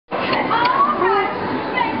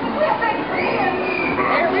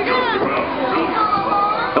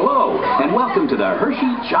Welcome to the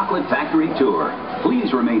Hershey Chocolate Factory Tour.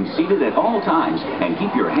 Please remain seated at all times and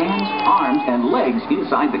keep your hands, arms, and legs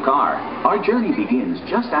inside the car. Our journey begins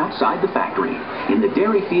just outside the factory, in the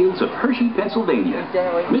dairy fields of Hershey, Pennsylvania.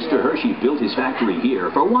 Mr. Hershey built his factory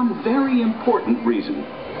here for one very important reason.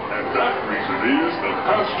 And that reason is the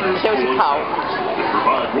pasture's There was a cow. They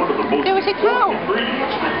provide one of the most important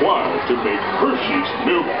ingredients required to make Hershey's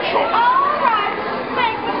milk chocolate. All right.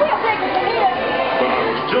 Thanks. We'll take it from here. But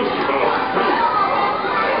I was just about to tell you.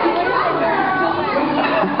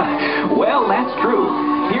 Well, that's true.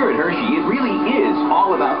 Here at Hershey, it really is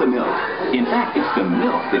all about the milk. In fact, it's the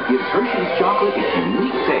milk that gives Hershey's chocolate its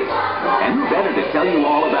unique taste. And who better to tell you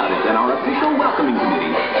all about it than our official welcoming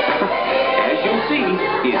committee? As you'll see,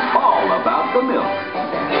 it's all about the milk.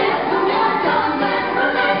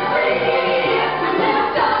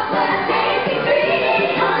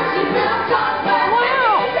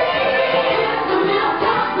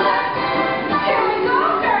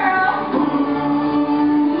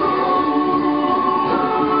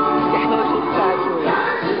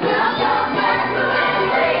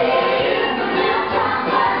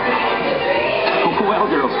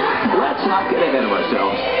 Let's not get ahead of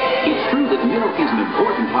ourselves. It's true that milk is an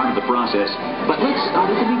important part of the process, but let's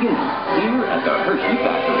start at the beginning, here at the Hershey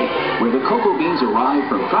factory, where the cocoa beans arrive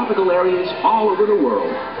from tropical areas all over the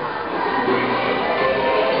world.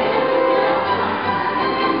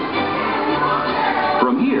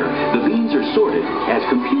 From here, the beans are sorted as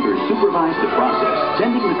computers supervise the process,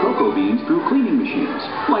 sending the cocoa beans through cleaning machines,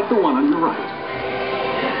 like the one on your right.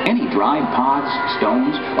 Any dried pods,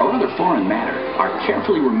 stones, or other foreign matter are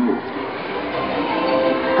carefully removed.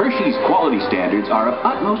 Hershey's quality standards are of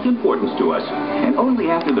utmost importance to us, and only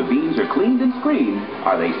after the beans are cleaned and screened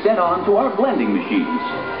are they sent on to our blending machines.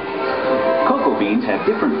 Cocoa beans have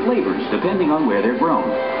different flavors depending on where they're grown,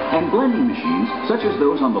 and blending machines, such as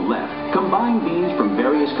those on the left, combine beans from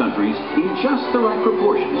various countries in just the right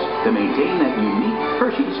proportions to maintain that unique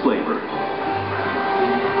Hershey's flavor.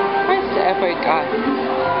 Where's the apricot?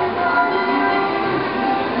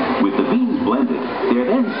 With the beans blended, they're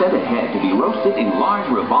then set ahead to be roasted in large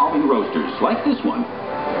revolving roasters, like this one.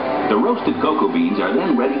 The roasted cocoa beans are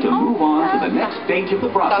then ready to move on to the next stage of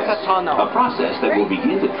the process, a process that will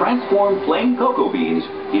begin to transform plain cocoa beans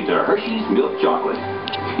into Hershey's milk chocolate.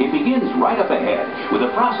 It begins right up ahead with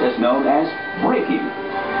a process known as breaking.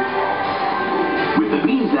 With the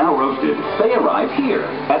beans now roasted, they arrive here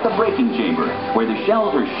at the breaking chamber, where the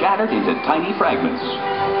shells are shattered into tiny fragments.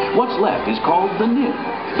 What's left is called the nib,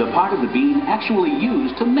 the part of the bean actually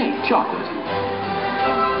used to make chocolate.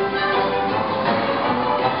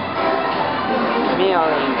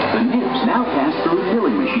 The nibs now pass through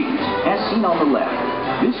milling machines, as seen on the left.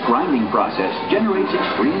 This grinding process generates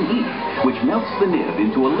extreme heat, which melts the nib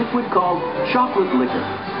into a liquid called chocolate liquor.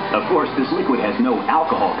 Of course, this liquid has no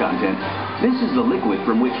alcohol content. This is the liquid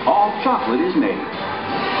from which all chocolate is made.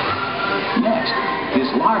 Next,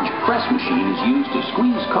 this large press machine is used to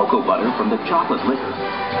squeeze cocoa butter from the chocolate liquor.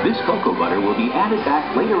 This cocoa butter will be added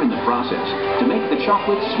back later in the process to make the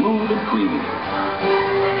chocolate smooth and creamy.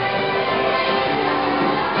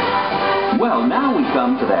 Well, now we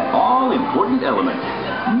come to that all-important element,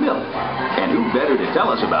 milk. And who better to tell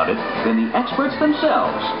us about it than the experts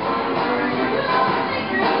themselves?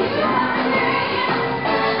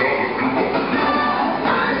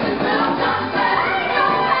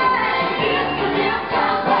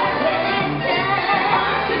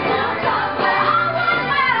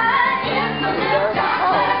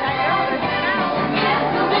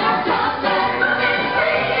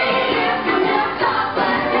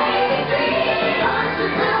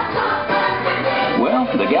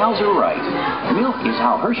 The gals are right. Milk is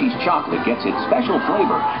how Hershey's chocolate gets its special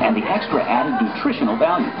flavor and the extra added nutritional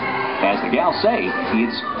value. As the gals say,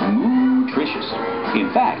 it's nutritious.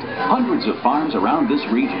 In fact, hundreds of farms around this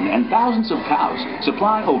region and thousands of cows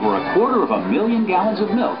supply over 250,000 gallons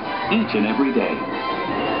of milk each and every day.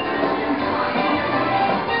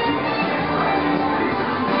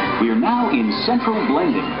 We're now in central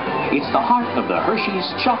blending. It's the heart of the Hershey's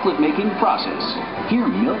chocolate-making process. Here,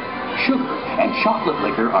 milk, sugar, and chocolate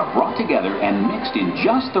liquor are brought together and mixed in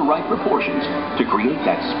just the right proportions to create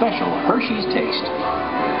that special Hershey's taste.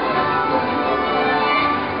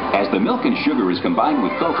 As the milk and sugar is combined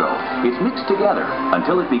with cocoa, it's mixed together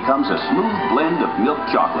until it becomes a smooth blend of milk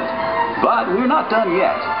chocolate. But we're not done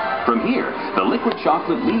yet. From here, the liquid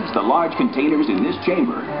chocolate leaves the large containers in this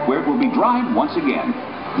chamber, where it will be dried once again.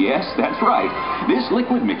 Yes, that's right. This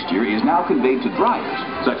liquid mixture is now conveyed to dryers,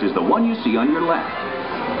 such as the one you see on your left.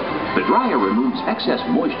 The dryer removes excess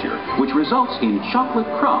moisture, which results in chocolate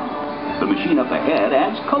crumb. The machine up ahead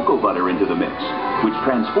adds cocoa butter into the mix, which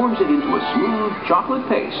transforms it into a smooth chocolate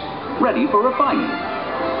paste, ready for refining.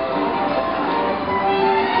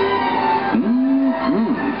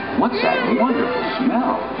 What's that wonderful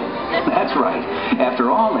smell? That's right.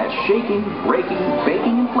 After all that shaking, breaking,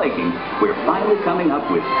 baking, and flaking, we're finally coming up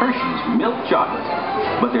with Hershey's milk chocolate.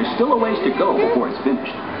 But there's still a ways to go before it's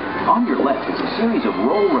finished. On your left is a series of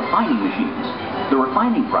roll refining machines. The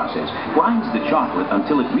refining process grinds the chocolate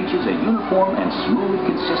until it reaches a uniform and smooth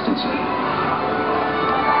consistency.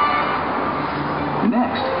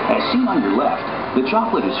 Next, as seen on your left, the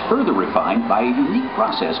chocolate is further refined by a unique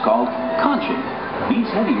process called conching. These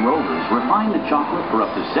heavy rollers refine the chocolate for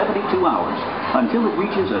up to 72 hours until it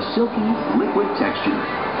reaches a silky, liquid texture.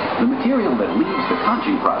 The material that leaves the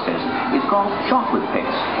conching process is called chocolate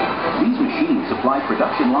paste. These machines supply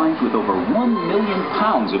production lines with over 1 million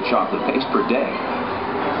pounds of chocolate paste per day.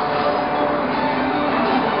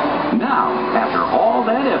 Now, after all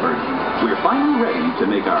that effort, we're finally ready to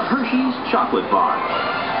make our Hershey's chocolate bar.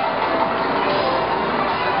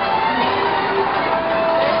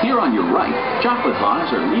 Here on your right, chocolate bars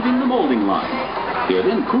are leaving the molding line. They're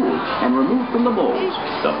then cooled and removed from the molds,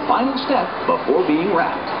 the final step before being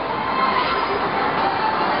wrapped.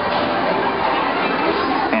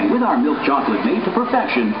 And with our milk chocolate made to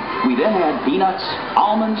perfection, we then add peanuts,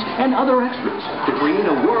 almonds, and other extras to create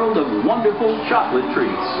a world of wonderful chocolate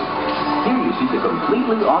treats. Here you see the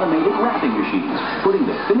completely automated wrapping machines, putting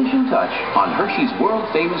the finishing touch on Hershey's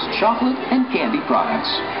world-famous chocolate and candy products.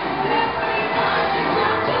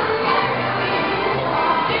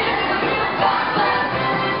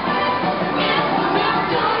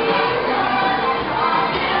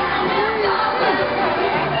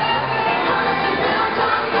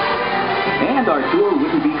 And our tour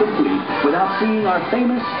wouldn't be complete without seeing our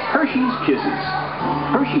famous Hershey's Kisses.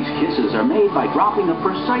 Hershey's Kisses are made by dropping a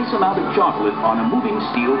precise amount of chocolate on a moving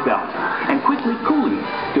steel belt and quickly cooling it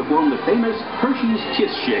to form the famous Hershey's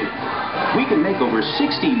Kiss Shape. We can make over 60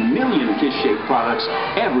 million Kiss Shape products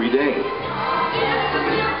every day.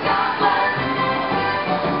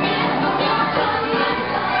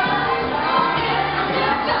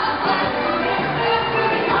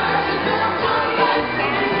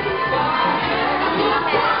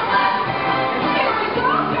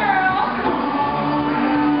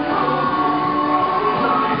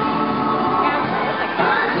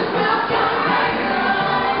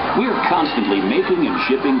 We're constantly making and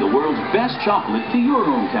shipping the world's best chocolate to your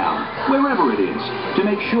hometown, wherever it is, to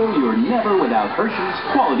make sure you're never without Hershey's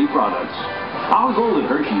quality products. Our goal at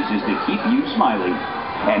Hershey's is to keep you smiling.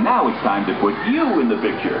 And now it's time to put you in the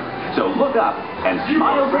picture. So look up and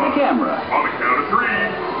smile for the camera. On the count of 3.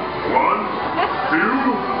 1,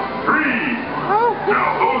 2, 3.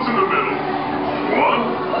 Now those in the middle.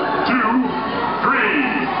 1, 2, 3.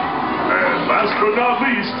 And last but not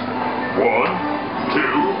least, 1,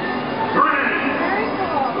 2, 3.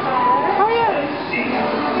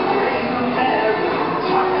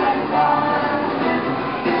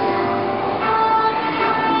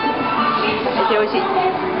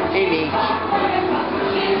 Amy.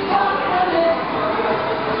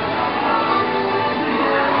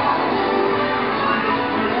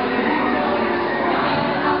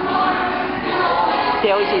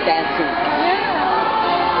 They always do dancing.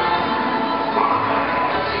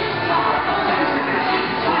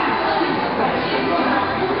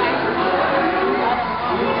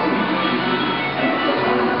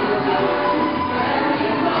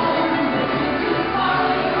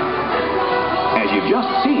 As you've just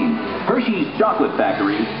seen, Hershey's Chocolate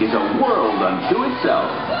Factory is a world unto itself.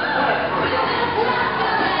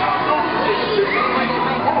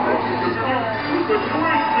 The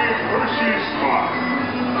great big Hershey's spot.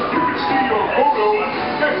 You can see your photo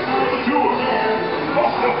next to the tour.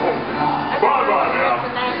 Bye-bye now.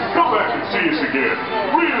 Come back and see us again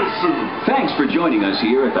real soon. Thanks for joining us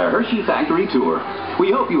here at the Hershey Factory Tour.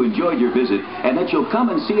 We hope you enjoyed your visit and that you'll come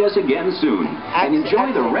and see us again soon. And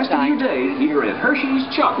enjoy the rest of your day here at Hershey's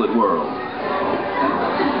Chocolate World.